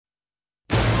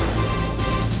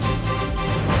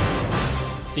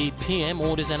The PM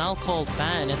orders an alcohol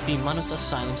ban at the Manus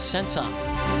Asylum Centre.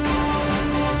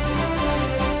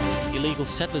 Illegal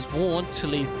settlers warned to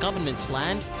leave government's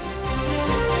land.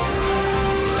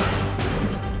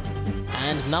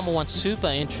 And Nambawan Super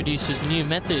introduces new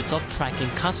methods of tracking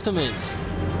customers.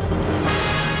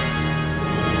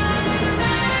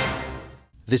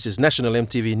 This is National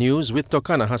EMTV News with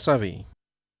Tokana Hasavi.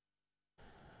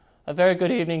 A very good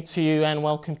evening to you and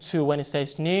welcome to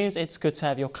Wednesday's news. It's good to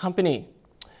have your company.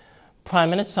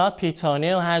 Prime Minister Peter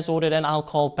O'Neill has ordered an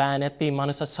alcohol ban at the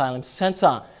Manus Asylum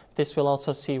Centre. This will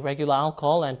also see regular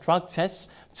alcohol and drug tests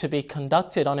to be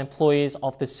conducted on employees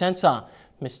of the centre.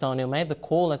 Mr O'Neill made the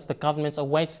call as the government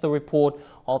awaits the report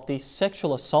of the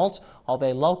sexual assault of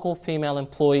a local female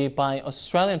employee by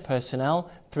Australian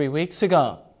personnel 3 weeks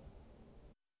ago.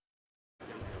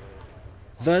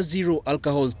 The zero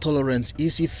alcohol tolerance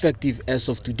is effective as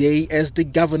of today as the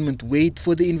government waits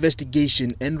for the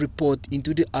investigation and report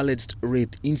into the alleged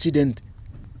rape incident.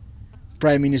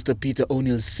 Prime Minister Peter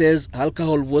O'Neill says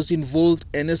alcohol was involved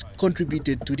and has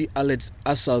contributed to the alleged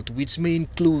assault, which may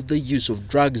include the use of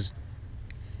drugs.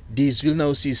 This will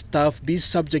now see staff be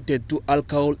subjected to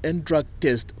alcohol and drug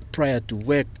tests prior to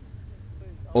work.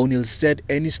 O'Neill said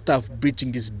any staff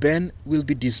breaching this ban will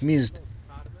be dismissed.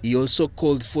 He also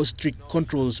called for strict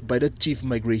controls by the Chief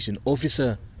Migration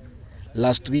Officer.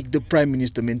 Last week, the Prime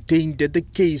Minister maintained that the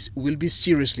case will be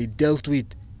seriously dealt with.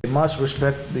 They must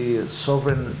respect the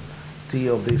sovereignty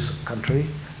of this country.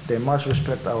 They must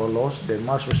respect our laws. They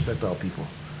must respect our people.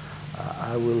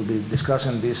 I will be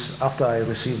discussing this after I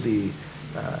receive the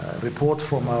report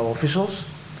from our officials.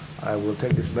 I will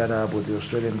take this matter up with the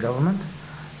Australian government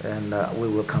and we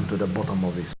will come to the bottom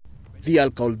of this. The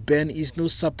alcohol ban is no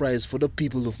surprise for the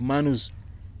people of Manus.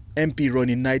 MP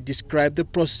Ronnie Knight described the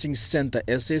processing centre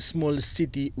as a small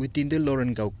city within the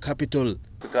Lorengau capital.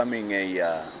 Becoming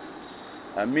a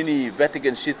mini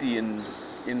Vatican City in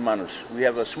Manus. We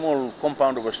have a small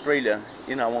compound of Australia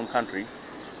in our own country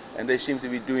and they seem to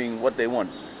be doing what they want.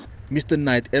 Mr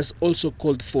Knight has also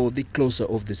called for the closure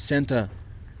of the centre.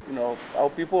 You know,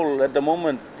 our people at the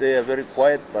moment, they are very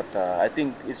quiet, but I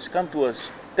think it's come to a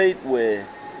state where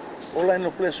all I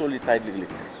know place only tightly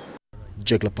linked.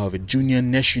 Jack Lapave Jr.,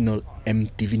 National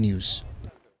EMTV News.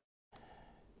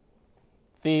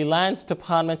 The Lands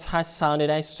Department has sounded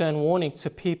a stern warning to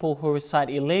people who reside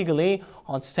illegally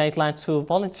on state land to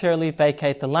voluntarily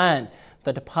vacate the land.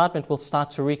 The department will start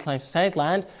to reclaim state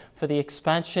land for the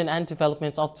expansion and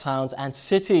development of towns and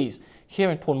cities. Here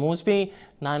in Port Moresby,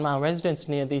 9 Mile residents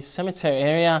near the cemetery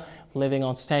area living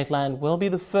on state land will be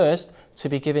the first to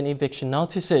be given eviction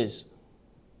notices.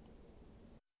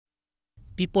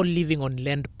 People living on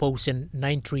land posted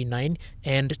 939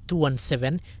 and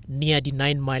 217 near the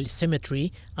 9 Mile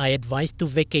cemetery are advised to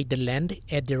vacate the land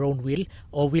at their own will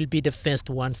or will be the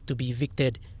first ones to be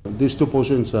evicted. These two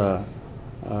portions are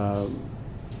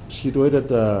situated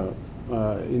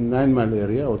in 9 Mile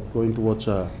area or going towards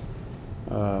 9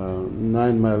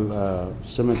 Mile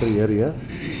cemetery area.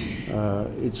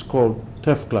 It's called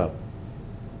TEF Club.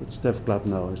 It's TEF Club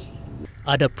now.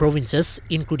 Other provinces,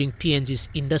 including PNG's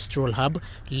industrial hub,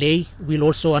 Lae, will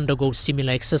also undergo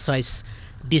similar exercise.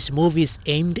 This move is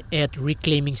aimed at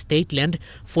reclaiming state land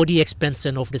for the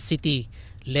expansion of the city.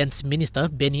 Lands Minister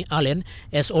Benny Allen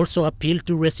has also appealed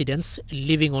to residents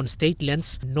living on state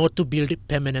lands not to build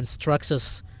permanent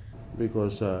structures.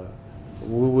 Because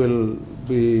we will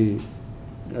be,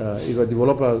 if a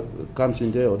developer comes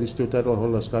in there or these two title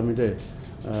holders come in there,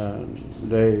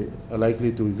 they are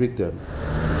likely to evict them.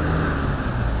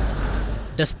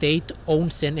 The state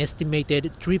owns an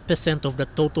estimated 3% of the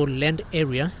total land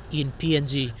area in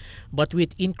PNG, but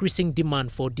with increasing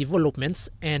demand for developments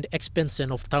and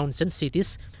expansion of towns and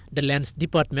cities, the Lands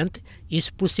Department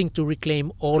is pushing to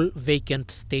reclaim all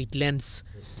vacant state lands.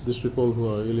 These people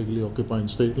who are illegally occupying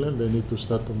state land, they need to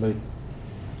start to make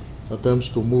attempts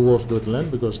to move off that land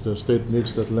because the state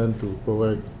needs that land to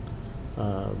provide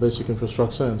basic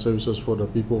infrastructure and services for the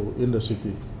people in the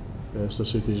city as the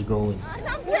city is growing.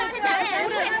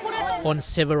 On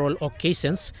several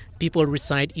occasions, people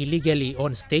reside illegally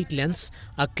on state lands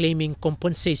are claiming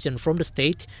compensation from the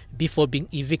state before being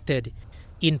evicted.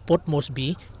 In Port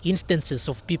Moresby, instances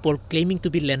of people claiming to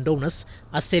be landowners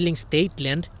are selling state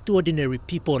land to ordinary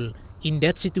people. In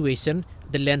that situation,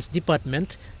 the Lands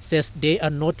Department says they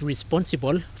are not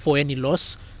responsible for any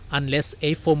loss unless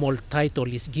a formal title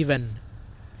is given.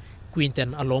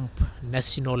 Quinten Alomp,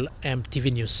 National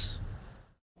EMTV News.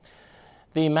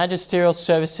 The Magisterial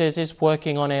Services is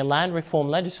working on a land reform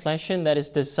legislation that is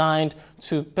designed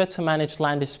to better manage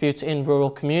land disputes in rural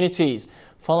communities.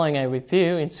 Following a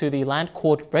review into the Land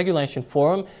Court Regulation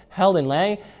Forum held in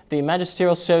Lae, the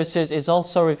Magisterial Services is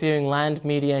also reviewing land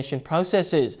mediation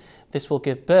processes. This will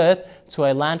give birth to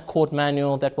a land court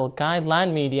manual that will guide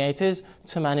land mediators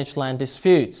to manage land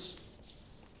disputes.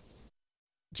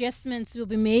 Adjustments will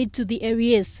be made to the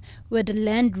areas where the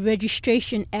Land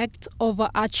Registration Act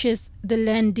overarches the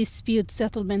Land Dispute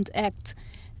Settlement Act.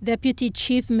 Deputy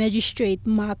Chief Magistrate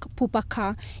Mark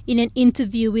Pupaka, in an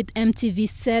interview with EMTV,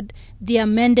 said the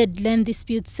amended Land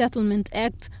Dispute Settlement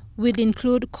Act will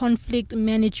include conflict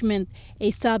management,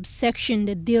 a subsection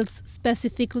that deals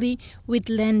specifically with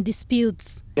land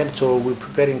disputes. So we're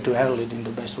preparing to handle it in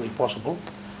the best way possible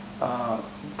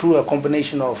through a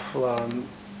combination of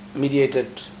mediated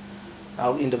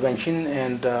intervention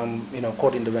and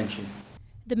court intervention.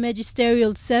 The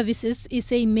Magisterial Services is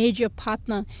a major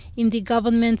partner in the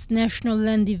government's National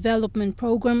Land Development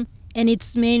Program, and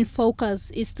its main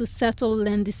focus is to settle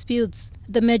land disputes.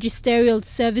 The Magisterial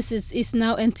Services is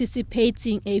now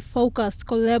anticipating a focused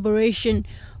collaboration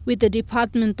with the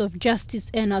Department of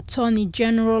Justice and Attorney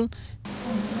General.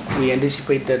 We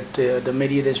anticipate that the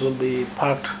mediators will be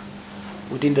parked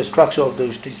within the structure of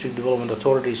those district development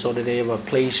authorities so that they have a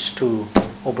place to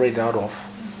operate out of,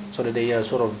 so that they are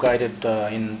sort of guided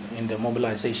in the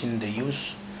mobilization they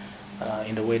use,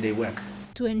 in the way they work.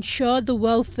 To ensure the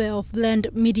welfare of land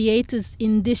mediators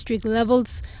in district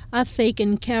levels are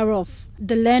taken care of.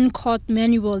 The Land Court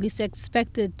Manual is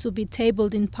expected to be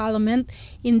tabled in Parliament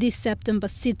in this September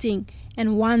sitting,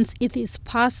 and once it is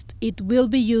passed, it will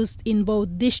be used in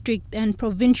both district and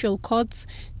provincial courts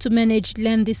to manage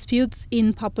land disputes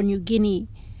in Papua New Guinea.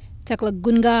 Tekla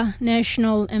Gunga,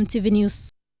 National EMTV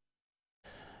News.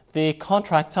 The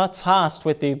contractor tasked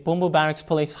with the Bumbu Barracks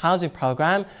Police Housing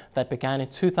Program that began in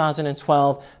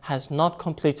 2012 has not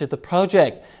completed the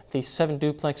project. The 7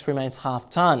 duplex remains half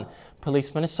done.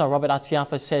 Police Minister Robert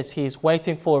Atiafa says he is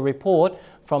waiting for a report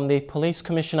from the Police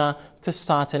Commissioner to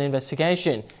start an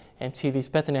investigation. MTV's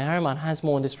Bethany Harriman has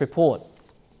more on this report.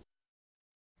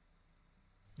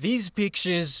 These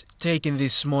pictures taken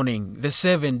this morning, the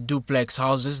 7 duplex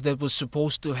houses that were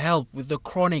supposed to help with the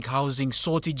chronic housing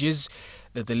shortages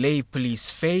that the Lae police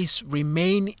face,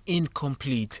 remain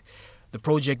incomplete. The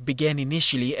project began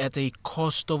initially at a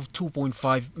cost of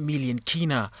 2.5 million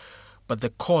kina, but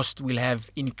the cost will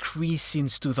have increased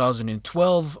since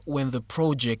 2012 when the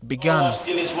project began.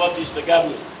 Asking is what is the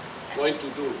government going to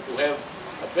do to have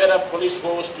a better police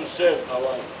force to serve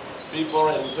our people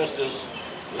and investors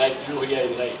like you here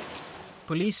in Lae.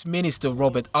 Police Minister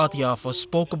Robert Atiafa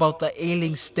spoke about the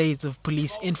ailing state of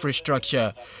police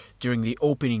infrastructure during the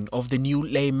opening of the new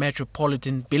Lae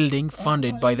Metropolitan Building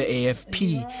funded by the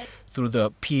AFP through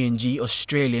the PNG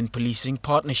Australian Policing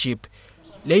Partnership.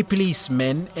 Lae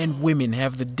policemen and women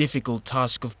have the difficult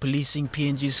task of policing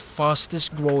PNG's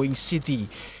fastest growing city.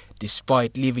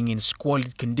 Despite living in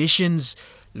squalid conditions,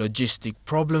 logistic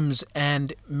problems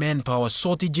and manpower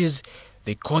shortages,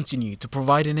 they continue to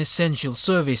provide an essential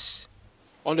service.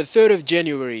 On the 3rd of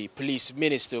January, Police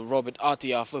Minister Robert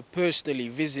Atiafa personally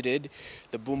visited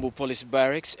the Bumbu Police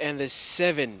Barracks and the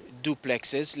 7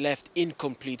 duplexes left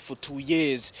incomplete for 2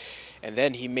 years. And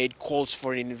then he made calls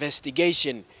for an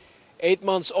investigation. 8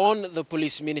 months on, the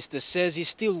Police Minister says he's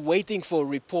still waiting for a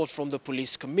report from the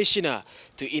Police Commissioner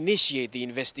to initiate the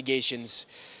investigations.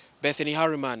 Bethany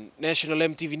Harriman, National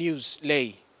EMTV News,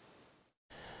 Lae.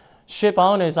 Ship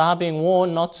owners are being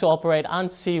warned not to operate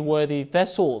unseaworthy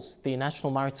vessels. The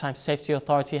National Maritime Safety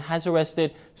Authority has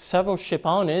arrested several ship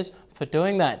owners for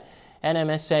doing that.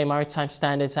 NMSA Maritime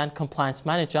Standards and Compliance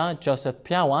Manager Joseph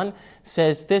Piawan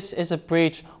says this is a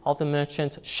breach of the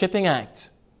Merchant Shipping Act.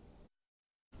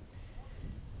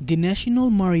 The National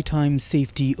Maritime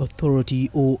Safety Authority,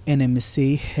 or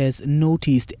NMSA, has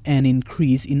noticed an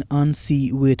increase in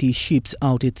unseaworthy ships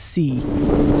out at sea.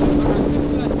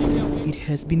 It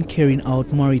has been carrying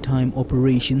out maritime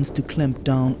operations to clamp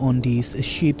down on these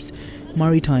ships.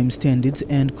 Maritime Standards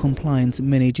and Compliance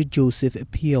Manager Joseph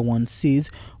Piawan says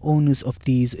owners of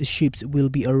these ships will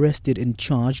be arrested and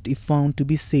charged if found to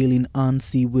be sailing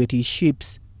unseaworthy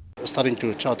ships. Starting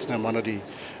to charge them under the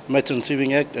Merchant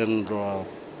Shipping Act, and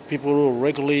people who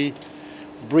regularly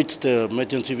breach the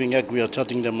Merchant Shipping Act, we are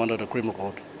charging them under the criminal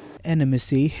code.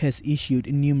 NMSA has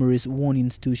issued numerous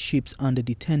warnings to ships under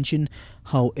detention.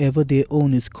 However, their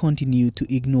owners continue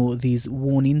to ignore these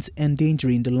warnings,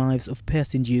 endangering the lives of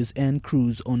passengers and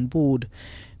crews on board.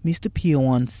 Mr.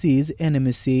 Piawan says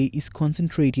NMSA is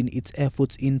concentrating its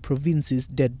efforts in provinces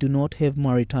that do not have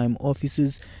maritime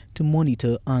officers to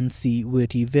monitor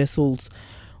unseaworthy vessels.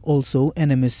 Also,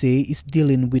 NMSA is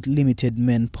dealing with limited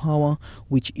manpower,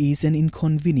 which is an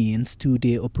inconvenience to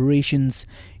their operations.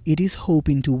 It is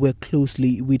hoping to work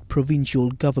closely with provincial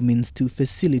governments to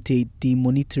facilitate the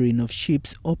monitoring of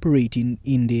ships operating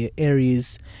in their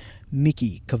areas.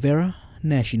 Mickey Cavera,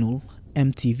 National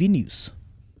EMTV News.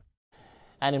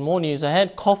 And in more news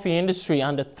ahead, coffee industry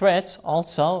under threat.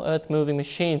 Also, earth-moving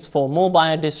machines for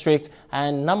Mulbaya district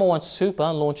and Nambawan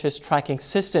Super launches tracking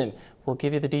system. We'll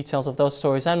give you the details of those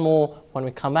stories and more when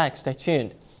we come back. Stay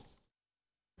tuned.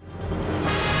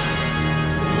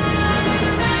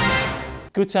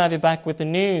 Good to have you back with the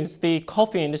news. The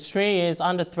coffee industry is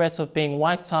under threat of being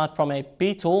wiped out from a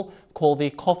beetle called the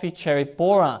coffee cherry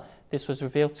borer. This was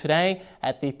revealed today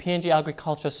at the PNG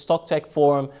Agriculture Stocktech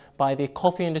Forum by the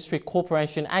Coffee Industry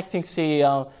Corporation Acting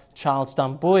CEO Charles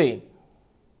Dambui.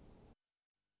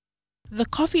 The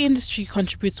coffee industry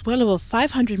contributes well over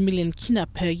 500 million kina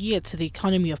per year to the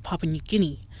economy of Papua New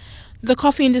Guinea. The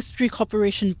Coffee Industry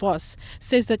Corporation boss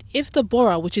says that if the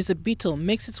borer, which is a beetle,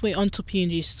 makes its way onto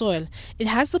PNG soil, it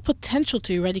has the potential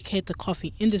to eradicate the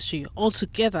coffee industry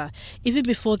altogether, even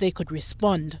before they could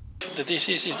respond. The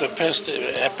disease is the pest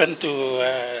happened to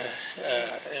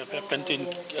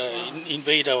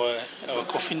invade our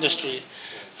coffee industry.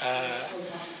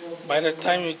 By the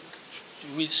time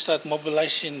we start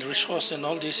mobilizing resources and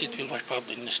all this, it will wipe out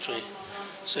the industry.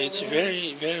 So it's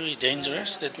very, very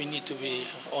dangerous that we need to be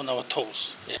on our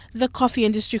toes. Yeah. The Coffee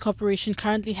Industry Corporation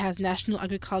currently has National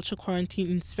Agriculture Quarantine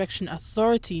Inspection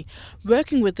Authority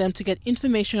working with them to get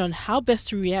information on how best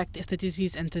to react if the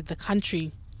disease entered the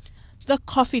country. The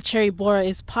coffee cherry borer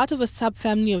is part of a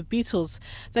subfamily of beetles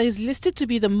that is listed to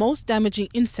be the most damaging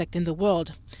insect in the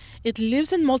world. It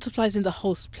lives and multiplies in the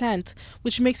host plant,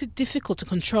 which makes it difficult to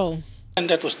control. And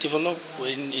that was developed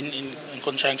in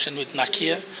conjunction with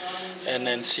NACIA and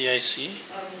then CIC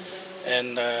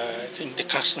and I think the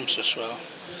customs as well.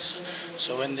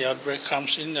 So when the outbreak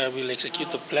comes in, we'll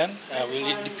execute the plan.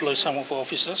 We'll deploy some of our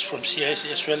officers from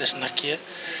CIC as well as NACIA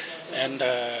and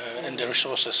the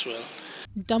resource as well.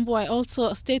 Dambui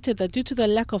also stated that due to the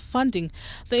lack of funding,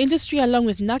 the industry along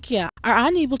with NACIA are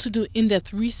unable to do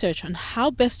in-depth research on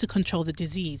how best to control the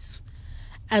disease.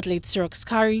 Adelaide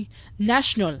Sirokskari,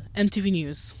 National EMTV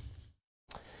News.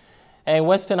 A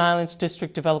Western Highlands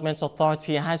District Development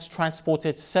Authority has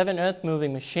transported 7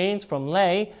 earth-moving machines from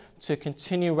Lae to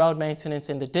continue road maintenance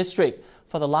in the district.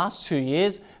 For the last 2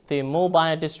 years, the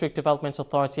Mulbaya District Development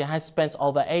Authority has spent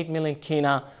over 8 million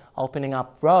kina opening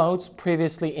up roads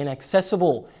previously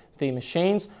inaccessible. The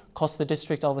machines cost the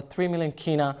district over 3 million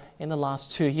kina in the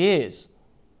last 2 years.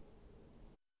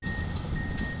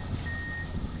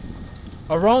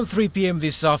 Around 3 p.m.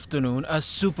 this afternoon, a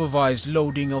supervised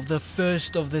loading of the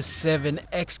first of the 7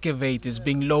 excavators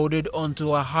being loaded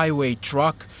onto a highway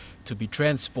truck to be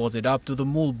transported up to the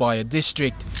Mulbaya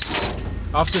district.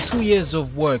 After 2 years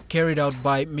of work carried out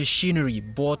by machinery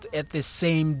bought at the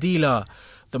same dealer,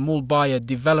 the Mulbaya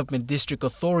Development District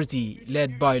Authority,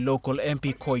 led by local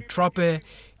MP Koi Trape,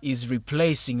 is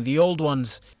replacing the old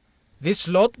ones. This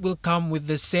lot will come with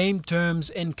the same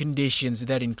terms and conditions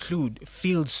that include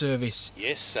field service.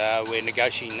 Yes, we're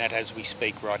negotiating that as we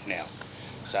speak right now.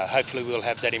 So hopefully we'll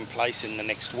have that in place in the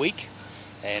next week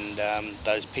and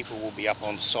those people will be up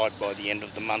on site by the end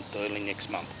of the month, early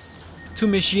next month. 2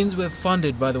 machines were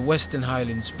funded by the Western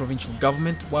Highlands Provincial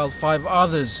Government, while 5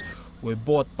 others were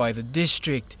bought by the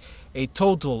district. A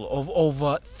total of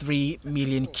over 3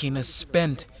 million kina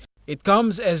spent. It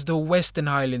comes as the Western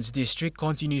Highlands District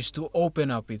continues to open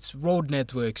up its road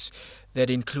networks that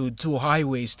include 2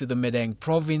 highways to the Medang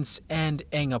Province and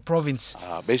Enga Province.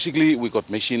 Basically, we got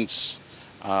machines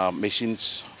in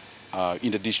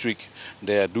the district.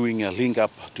 They are doing a link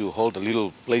up to hold the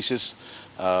little places.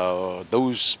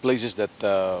 Those places that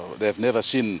they have never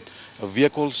seen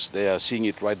vehicles, they are seeing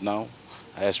it right now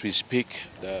as we speak.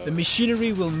 The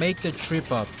machinery will make the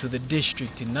trip up to the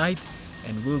district tonight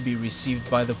and will be received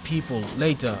by the people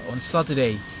later on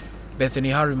Saturday. Bethany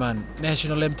Harriman,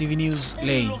 National EMTV News,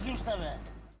 Lae.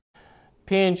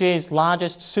 PNG's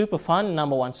largest super fund,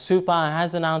 Nambawan Super,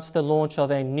 has announced the launch of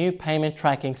a new payment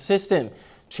tracking system.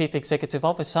 Chief Executive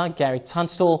Officer Gary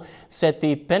Tunstall said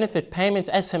the Benefit Payment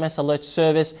SMS Alert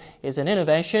Service is an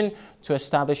innovation to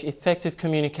establish effective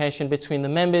communication between the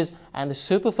members and the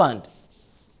super fund.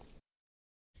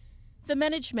 The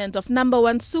management of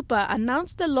Nambawan Super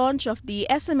announced the launch of the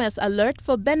SMS alert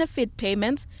for benefit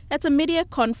payments at a media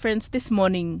conference this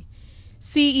morning.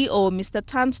 CEO Mr.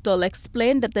 Tunstall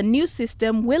explained that the new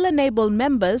system will enable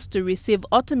members to receive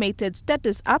automated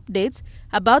status updates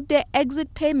about their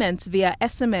exit payments via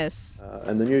SMS.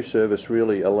 And the new service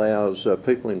really allows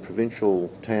people in provincial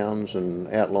towns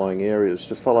and outlying areas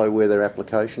to follow where their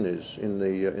application is in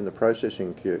the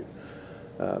processing queue.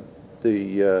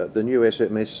 The new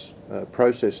SMS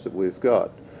process that we've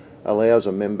got allows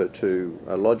a member to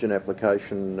lodge an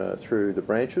application through the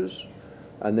branches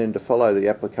and then to follow the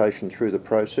application through the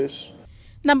process.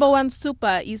 Nambawan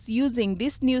Super is using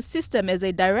this new system as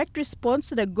a direct response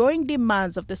to the growing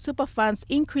demands of the super fund's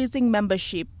increasing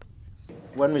membership.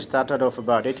 When we started off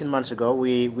about 18 months ago,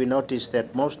 we noticed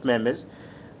that most members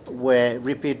were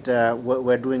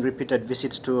doing repeated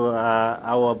visits to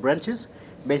our branches,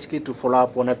 basically to follow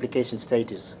up on application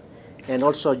status. And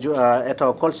also at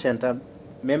our call center,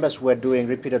 members were doing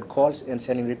repeated calls and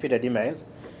sending repeated emails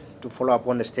to follow up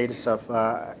on the status of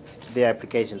their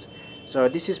applications. So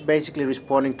this is basically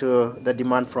responding to the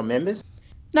demand from members.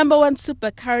 Nambawan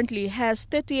Super currently has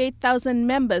 38,000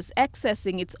 members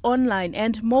accessing its online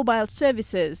and mobile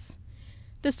services.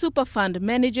 The Super Fund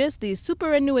manages the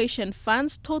superannuation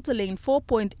funds totaling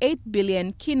 4.8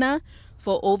 billion kina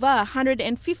for over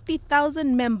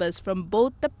 150,000 members from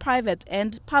both the private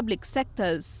and public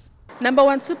sectors.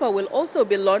 Nambawan Super will also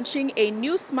be launching a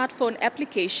new smartphone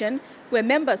application where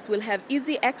members will have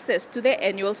easy access to their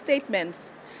annual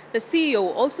statements. The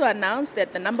CEO also announced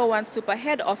that the Nambawan Super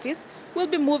head office will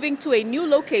be moving to a new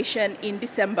location in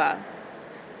December.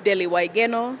 Deli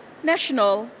Waigeno,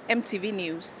 National EMTV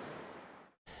News.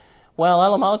 Well,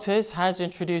 Ella Motors has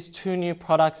introduced 2 new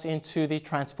products into the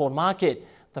transport market.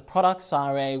 The products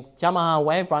are a Yamaha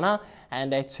Wave Runner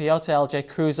and a Toyota LJ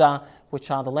Cruiser, which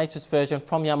are the latest version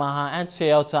from Yamaha and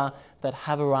Toyota that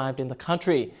have arrived in the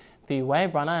country. The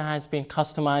Wave Runner has been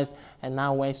customized and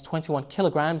now weighs 21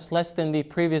 kilograms, less than the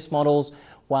previous models,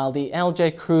 while the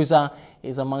LJ Cruiser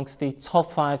is amongst the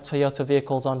top 5 Toyota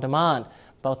vehicles on demand.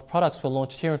 Both products were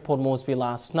launched here in Port Moresby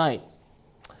last night.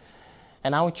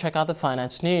 And now we check out the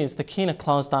finance news. The Kina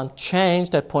closed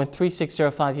unchanged at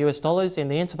 $0.3605 in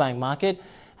the interbank market,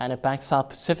 and at Bank South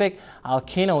Pacific, our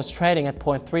Kina was trading at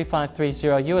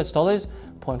 $0.3530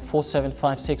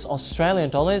 $0.4756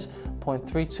 Australian dollars,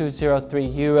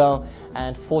 $0.3203 euro,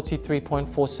 and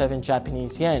 43.47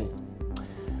 Japanese yen.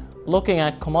 Looking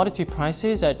at commodity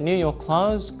prices at New York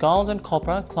close, gold and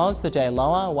copper closed the day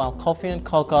lower, while coffee and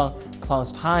cocoa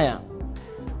closed higher.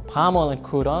 Palm oil and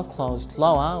crude oil closed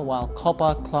lower, while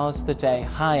copper closed the day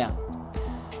higher.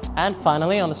 And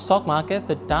finally, on the stock market,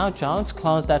 the Dow Jones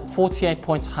closed at 48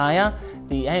 points higher,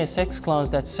 the ASX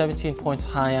closed at 17 points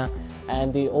higher,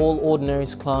 and the All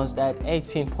Ordinaries closed at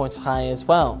 18 points higher as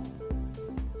well.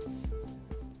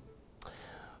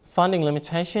 Funding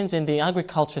limitations in the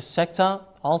agriculture sector,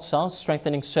 also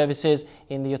strengthening services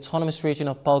in the autonomous region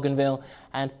of Bougainville,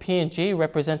 and PNG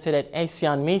represented at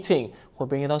ASEAN meeting. We'll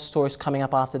bring you those stories coming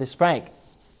up after this break.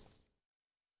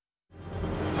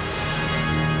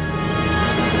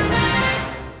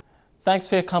 Thanks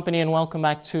for your company and welcome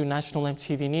back to National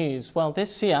EMTV News. Well,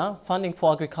 this year, funding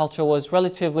for agriculture was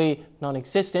relatively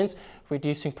non-existent,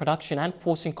 reducing production and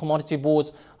forcing commodity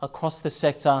boards across the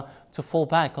sector to fall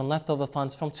back on leftover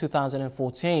funds from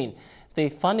 2014. The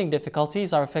funding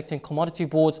difficulties are affecting commodity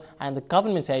boards and the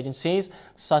government agencies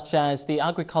such as the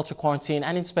Agriculture Quarantine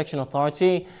and Inspection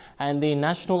Authority and the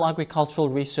National Agricultural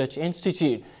Research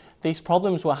Institute. These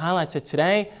problems were highlighted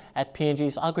today at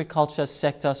PNG's Agriculture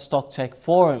Sector Stocktake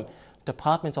Forum.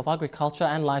 Department of Agriculture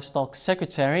and Livestock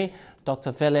Secretary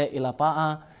Dr. Vele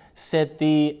Ilaba'a said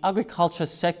the agriculture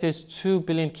sector's 2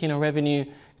 billion kina revenue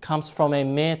comes from a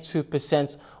mere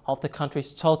 2% of the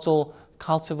country's total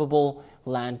cultivable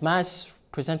land mass,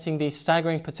 presenting the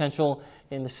staggering potential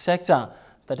in the sector.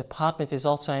 The department is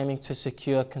also aiming to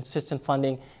secure consistent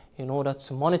funding in order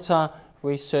to monitor,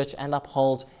 research and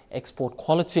uphold export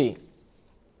quality.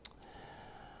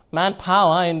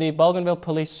 Manpower in the Bougainville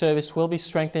Police Service will be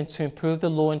strengthened to improve the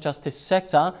law and justice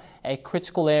sector, a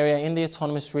critical area in the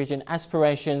autonomous region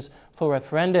aspirations for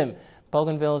referendum.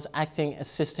 Bougainville's Acting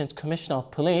Assistant Commissioner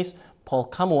of Police, Paul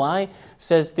Kamuai,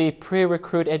 says the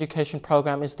pre-recruit education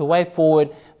program is the way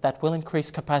forward that will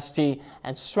increase capacity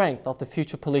and strength of the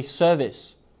future police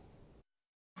service.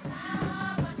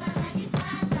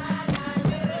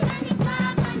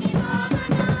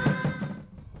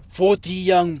 40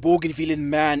 young Bougainvillean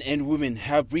men and women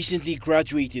have recently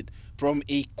graduated from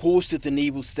a course that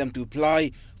enables them to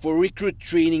apply for recruit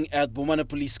training at Bomana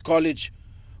Police College.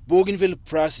 Bougainville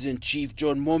President Chief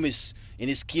John Momis, in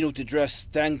his keynote address,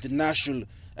 thanked the national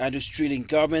and Australian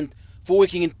government for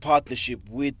working in partnership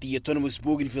with the autonomous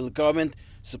Bougainville government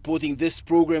supporting this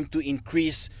program to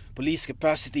increase police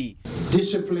capacity.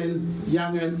 Disciplined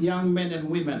young men and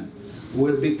women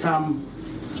will become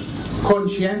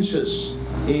conscientious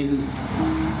in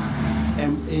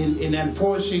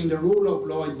enforcing the rule of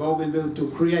law in Bougainville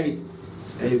to create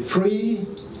a free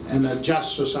and a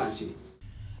just society.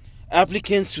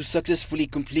 Applicants who successfully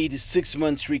complete 6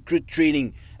 months recruit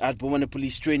training at Bougainville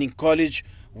Police Training College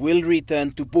will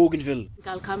return to Bougainville.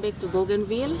 I'll come back to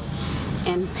Bougainville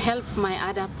and help my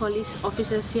other police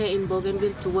officers here in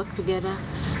Bougainville to work together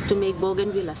to make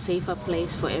Bougainville a safer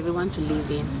place for everyone to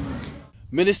live in.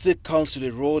 Minister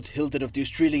Councillor Rod Hilton of the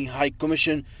Australian High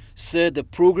Commission said the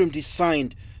program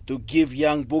designed to give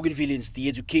young Bougainvilleans the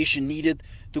education needed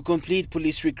to complete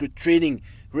police recruit training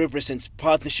represents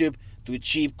partnership to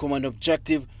achieve common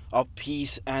objective of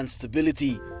peace and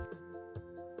stability.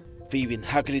 Fabian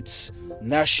Hakelitz,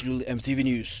 National EMTV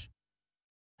News.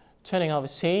 Turning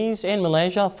overseas, in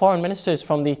Malaysia, foreign ministers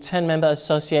from the 10-member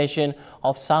Association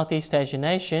of Southeast Asian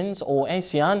Nations, or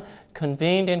ASEAN,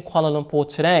 convened in Kuala Lumpur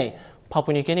today.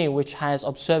 Papua New Guinea, which has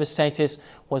observer status,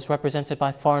 was represented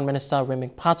by Foreign Minister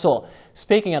Riming Pato.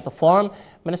 Speaking at the forum,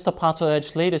 Minister Pato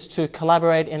urged leaders to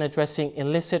collaborate in addressing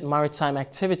illicit maritime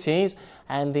activities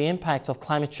and the impact of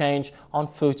climate change on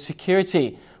food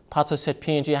security. Pato said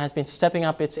PNG has been stepping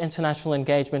up its international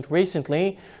engagement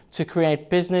recently to create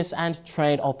business and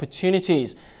trade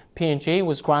opportunities. PNG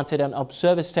was granted an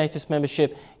observer status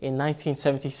membership in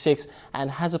 1976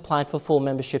 and has applied for full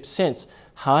membership since.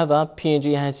 However,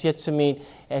 PNG has yet to meet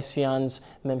ASEAN's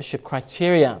membership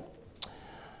criteria.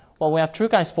 Well, we have True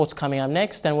Guy Sports coming up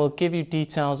next, and we'll give you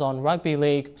details on rugby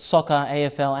league, soccer,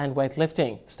 AFL and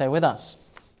weightlifting. Stay with us.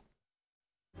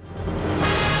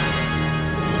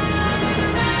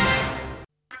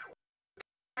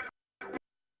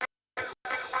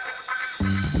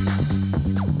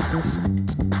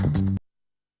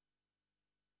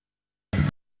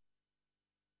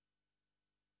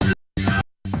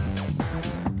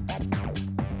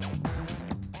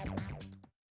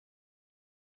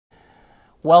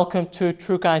 Welcome to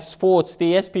True Guy Sports.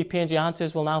 The SPPNG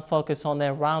Hunters will now focus on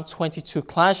their round 22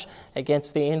 clash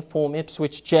against the in-form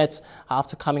Ipswich Jets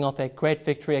after coming off a great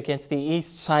victory against the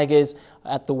East Tigers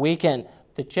at the weekend.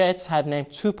 The Jets have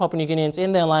named 2 Papua New Guineans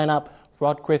in their lineup,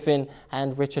 Rod Griffin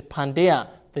and Richard Pandya.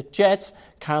 The Jets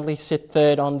currently sit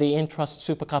third on the Intrust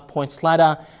Super Cup points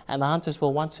ladder, and the Hunters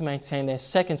will want to maintain their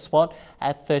second spot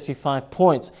at 35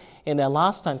 points. In their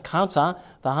last encounter,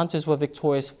 the Hunters were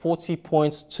victorious 40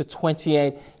 points to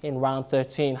 28 in round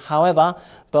 13. However,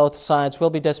 both sides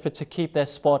will be desperate to keep their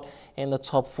spot in the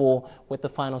top 4 with the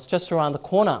finals just around the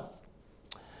corner.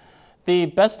 The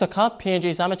Besta Cup,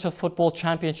 PNG's amateur football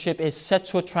championship, is set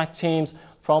to attract teams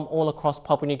from all across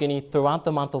Papua New Guinea throughout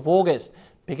the month of August.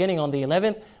 Beginning on the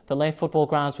 11th, the Lay Football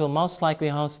Grounds will most likely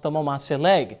host the Momase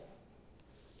leg.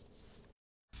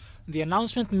 The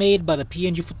announcement made by the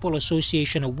PNG Football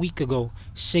Association a week ago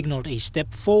signaled a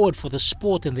step forward for the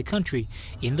sport in the country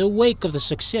in the wake of the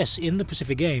success in the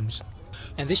Pacific Games.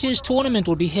 And this year's tournament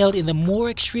will be held in the more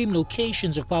extreme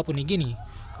locations of Papua New Guinea,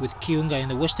 with Kiunga in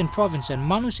the Western Province and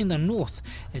Manus in the north,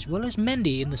 as well as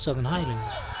Mendi in the Southern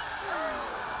Highlands.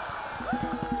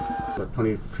 The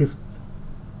 25th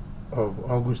of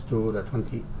August to the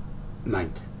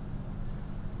 29th.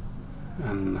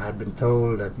 And I've been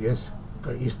told that yes,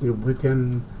 East New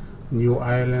Britain, New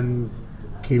Ireland,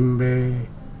 Kimbe,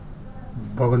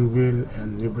 Bougainville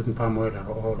and New Britain Palm Oil are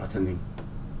all attending.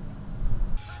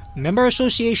 Member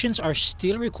associations are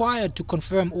still required to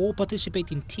confirm all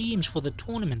participating teams for the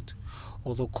tournament,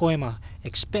 although Koima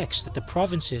expects that the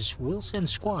provinces will send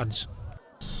squads.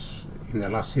 In the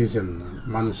last season,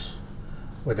 Manus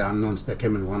were the unknowns. They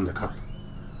came and won the cup,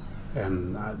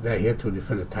 and they're here to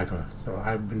defend the title. So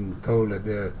I've been told that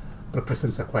the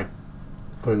preparations are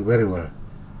going very well.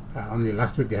 Only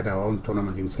last week they had our own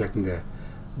tournament in selecting the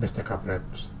Besta Cup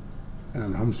reps, and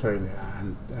on home soil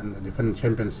and the defending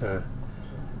champions.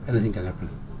 Anything can happen.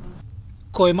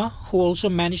 Koima, who also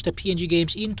managed the PNG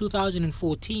Games in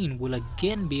 2014, will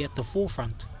again be at the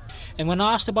forefront. And when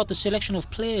asked about the selection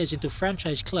of players into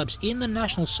franchise clubs in the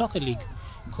National Soccer League,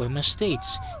 Koima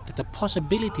states that the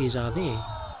possibilities are there.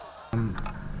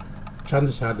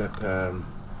 Chances are that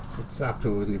it's up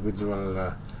to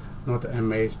individual, not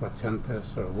MAs but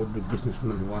centers or would-be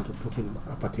businessmen who want to put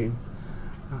up a team.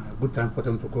 Good time for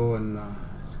them to go and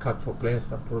scout for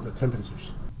players up to the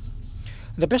championships.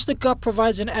 The Besta Cup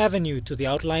provides an avenue to the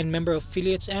outlying member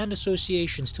affiliates and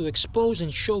associations to expose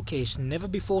and showcase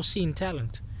never-before-seen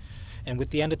talent. And with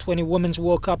the Under-20 Women's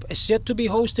World Cup set to be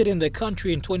hosted in the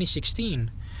country in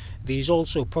 2016, these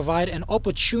also provide an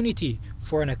opportunity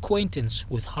for an acquaintance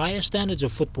with higher standards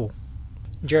of football.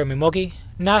 Jeremy Moggy,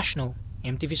 National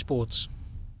EMTV Sports.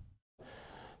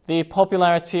 The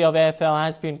popularity of AFL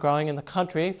has been growing in the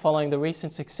country following the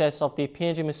recent success of the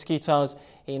PNG Mosquitoes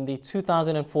in the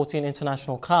 2014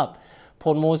 International Cup.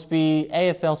 Port Moresby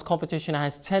AFL's competition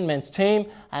has 10 men's team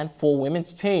and 4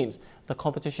 women's teams. The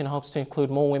competition hopes to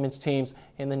include more women's teams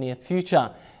in the near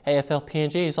future. AFL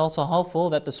PNG is also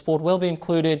hopeful that the sport will be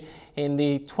included in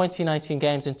the 2019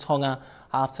 Games in Tonga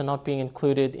after not being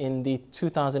included in the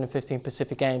 2015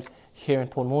 Pacific Games here in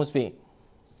Port Moresby.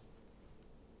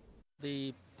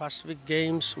 The Pacific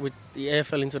Games, with the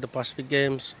AFL into the Pacific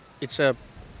Games, it's a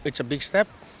big step.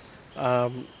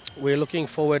 We're looking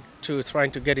forward to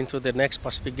trying to get into the next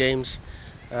Pacific Games,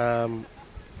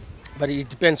 but it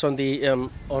depends on the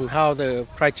on how the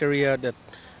criteria that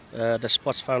the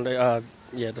Sports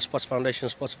Foundation,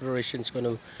 Sports Federation is going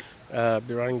to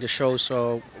be running the show.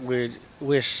 So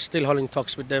we're still holding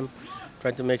talks with them,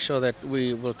 trying to make sure that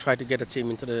we will try to get a team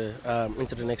into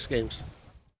the next games.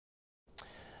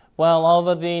 Well,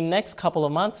 over the next couple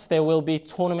of months, there will be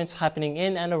tournaments happening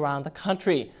in and around the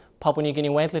country. Papua New Guinea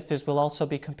weightlifters will also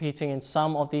be competing in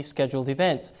some of these scheduled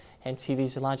events.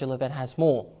 MTV's Elijah Levet has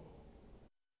more.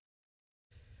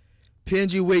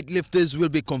 PNG weightlifters will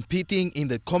be competing in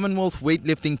the Commonwealth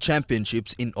Weightlifting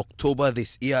Championships in October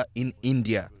this year in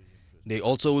India. They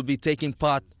also will be taking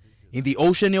part in the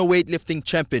Oceania Weightlifting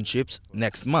Championships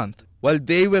next month. While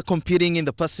they were competing in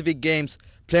the Pacific Games,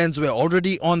 plans were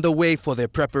already on the way for their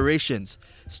preparations.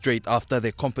 Straight after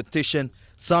their competition,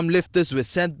 some lifters were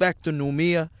sent back to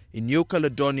Noumea in New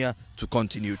Caledonia to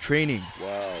continue training.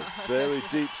 Wow, very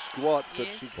deep squat.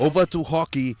 Over to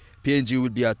hockey, PNG will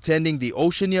be attending the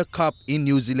Oceania Cup in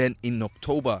New Zealand in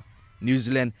October. New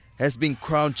Zealand has been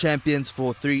crowned champions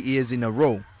for 3 years in a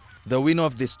row. The winner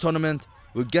of this tournament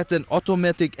will get an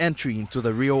automatic entry into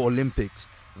the Rio Olympics.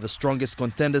 The strongest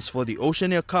contenders for the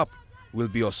Oceania Cup will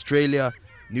be Australia,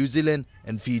 New Zealand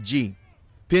and Fiji.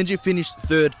 PNG finished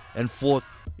 3rd and 4th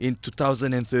in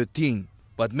 2013,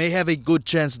 but may have a good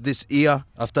chance this year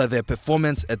after their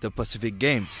performance at the Pacific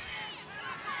Games.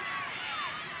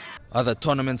 Other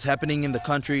tournaments happening in the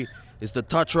country is the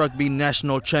Touch Rugby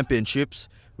National Championships,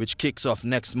 which kicks off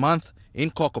next month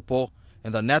in Kokopo,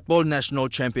 and the Netball National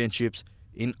Championships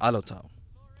in Alotau.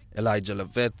 Elijah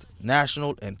Levet,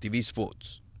 National EMTV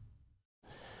Sports.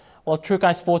 Well, True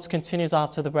Guy Sports continues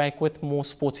after the break with more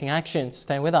sporting action.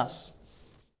 Stay with us.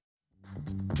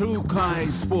 True Guy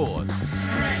Sports.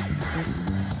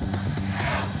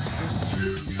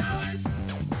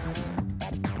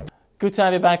 Good to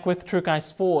have you back with True Guy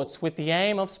Sports. With the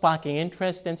aim of sparking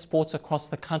interest in sports across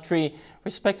the country,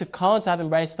 respective codes have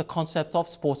embraced the concept of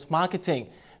sports marketing.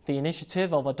 The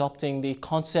initiative of adopting the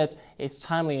concept is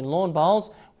timely in lawn bowls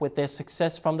with their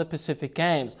success from the Pacific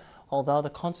Games. Although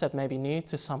the concept may be new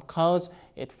to some codes,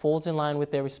 it falls in line with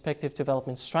their respective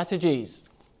development strategies.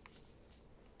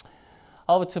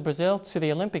 Over to Brazil, to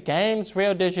the Olympic Games.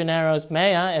 Rio de Janeiro's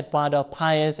Mayor Eduardo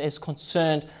Paes is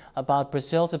concerned about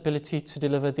Brazil's ability to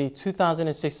deliver the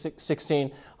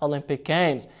 2016 Olympic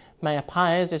Games. Mayor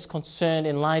Paes is concerned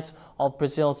in light of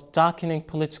Brazil's darkening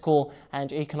political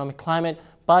and economic climate,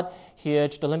 but he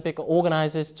urged Olympic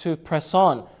organizers to press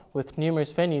on. With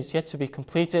numerous venues yet to be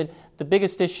completed, the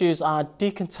biggest issues are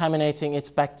decontaminating its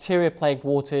bacteria-plagued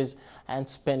waters and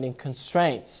spending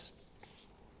constraints.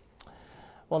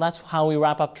 Well, that's how we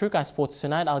wrap up True Guy Sports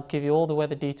tonight. I'll give you all the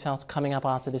weather details coming up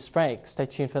after this break. Stay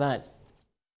tuned for that.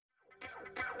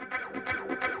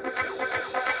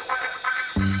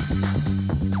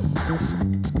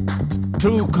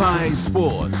 True Guy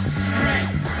Sports.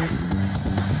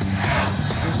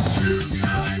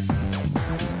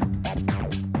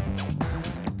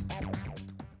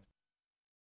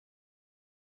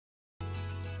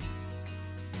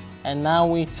 And now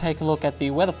we take a look at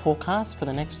the weather forecast for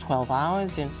the next 12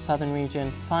 hours. In southern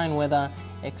region, fine weather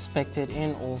expected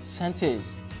in all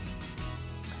centres.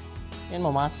 In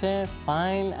Momase,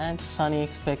 fine and sunny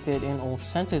expected in all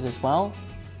centres as well.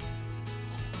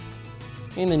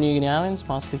 In the New Guinea Islands,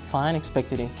 mostly fine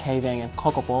expected in Kaveng and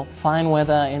Kokopo. Fine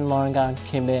weather in Loringa and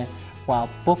Kimbe, while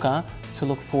Buka to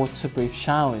look forward to brief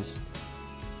showers.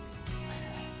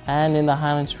 And in the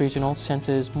Highlands regional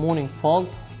centres, morning fog,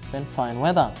 then fine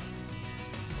weather.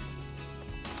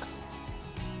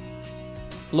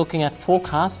 Looking at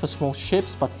forecast for small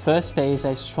ships, but first there is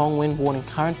a strong wind warning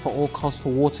current for all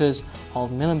coastal waters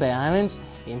of Milne Bay Islands,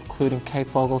 including Cape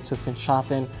Vogel to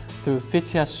Finschhafen, through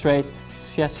Fitia Strait,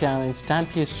 Siasi Islands,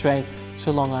 Dampier Strait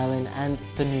to Long Island and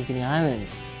the New Guinea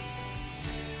Islands.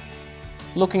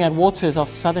 Looking at waters of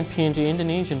southern PNG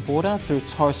Indonesian border through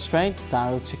Torres Strait,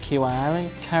 Daru to Kiwai Island,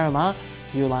 Karamar,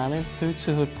 Yule Island through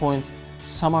to Hood Point,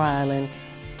 Samar Island,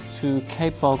 to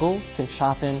Cape Vogel,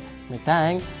 Finschhafen,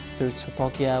 Medang, through to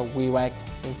Bogia, Wewak,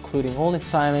 including all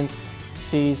its islands,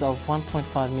 seas of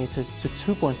 1.5 meters to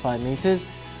 2.5 meters,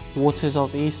 waters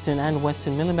of eastern and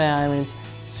western Milne Bay Islands,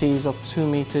 seas of 2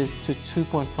 meters to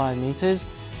 2.5 meters,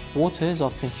 waters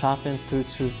of Finschhafen through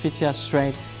to Fitia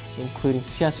Strait, including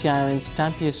Siasi Islands,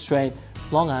 Dampier Strait,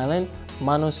 Long Island,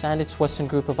 Manus and its western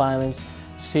group of islands,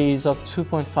 seas of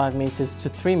 2.5 meters to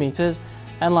 3 meters,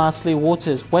 and lastly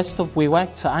waters west of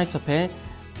Wewak to Aitape,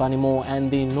 Vanimo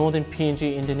and the northern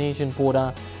PNG Indonesian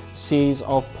border, seas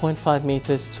of 0.5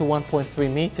 meters to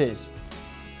 1.3 meters.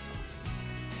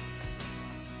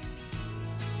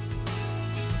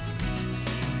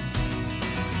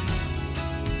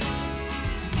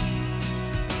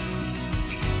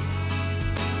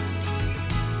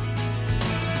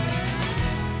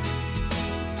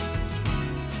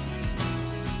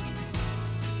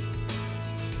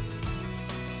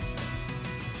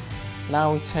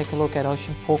 Now we take a look at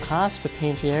ocean forecast for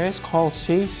PNG areas. Coral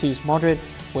Sea sees moderate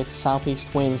with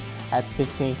southeast winds at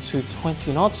 15 to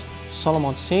 20 knots.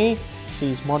 Solomon Sea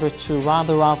sees moderate to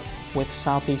rather rough with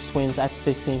southeast winds at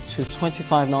 15 to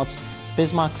 25 knots.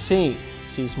 Bismarck Sea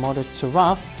sees moderate to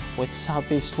rough with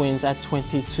southeast winds at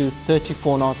 20 to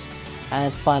 34 knots.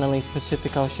 And finally,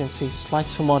 Pacific Ocean sees slight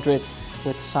to moderate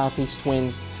with southeast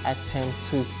winds at 10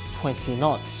 to 20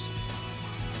 knots.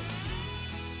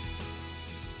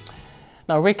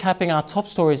 Now, recapping our top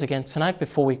stories again tonight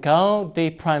before we go,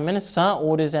 the Prime Minister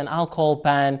orders an alcohol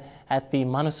ban at the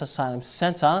Manus Asylum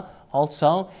Centre.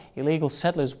 Also, illegal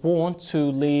settlers warned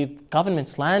to leave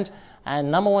government's land,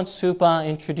 and Nambawan Super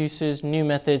introduces new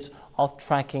methods of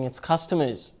tracking its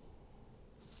customers.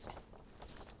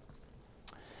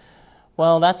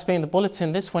 Well, that's been the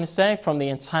bulletin this Wednesday from the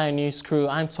entire news crew.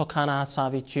 I'm Tokana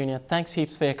Hasavi Jr. Thanks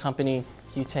heaps for your company.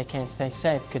 You take care and stay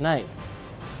safe. Good night.